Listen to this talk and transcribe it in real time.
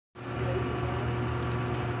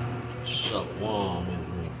Shalom,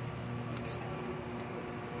 Israel.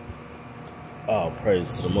 All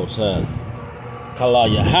praise to the Most High. Kala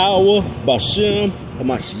Yahweh, Bashem,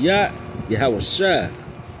 Hamashiach, Yahweh Shai.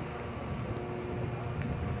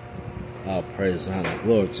 All praise, honor,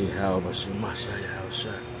 glory to Yahweh, Bashem, Hamashiach, Yahweh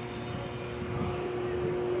Shai.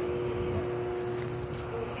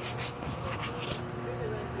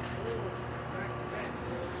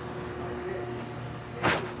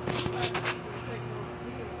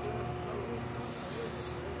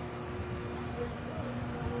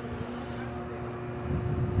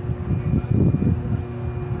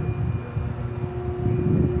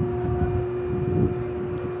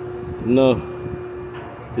 You know,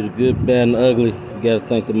 to the good, bad, and ugly, you gotta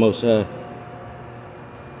thank the Most High.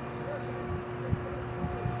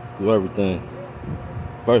 Do everything.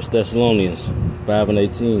 1 Thessalonians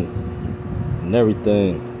 5:18. And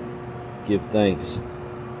everything, give thanks.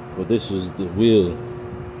 For this is the will,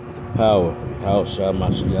 the power, Yahweh Shai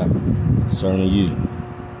Mashiach, concerning you.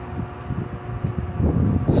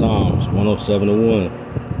 Psalms 107:1.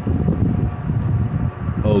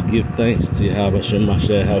 Oh, give thanks to Yahweh Hashem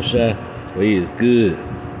Mashiach Yahweh Shai, for he is good,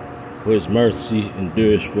 for his mercy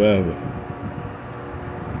endures forever.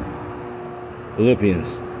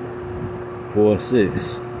 Philippians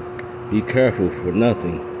 4:6. Be careful for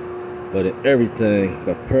nothing, but in everything,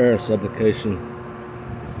 by prayer, supplication,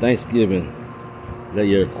 thanksgiving, let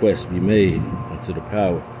your requests be made unto the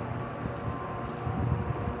power.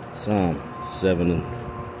 Psalm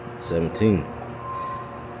 7:17.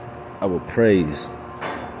 I will praise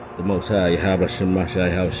the Most High, Yahweh Hashem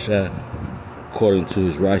Mashiach Yahweh Shai, according to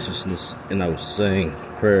his righteousness, and I will sing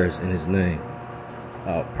prayers in his name.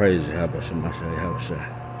 I'll praise Yahweh Hashem Mashiach Yahweh Shai.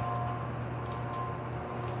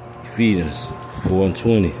 Ephesians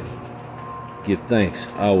 4:20. Give thanks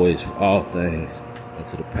always for all things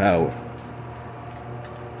unto the power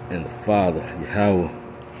and the Father, Yahweh,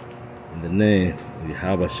 in the name of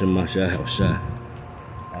Yahweh Hashem Mashiach Yahweh Shai.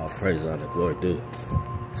 All praise, honor, glory, due.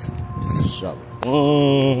 Shalom.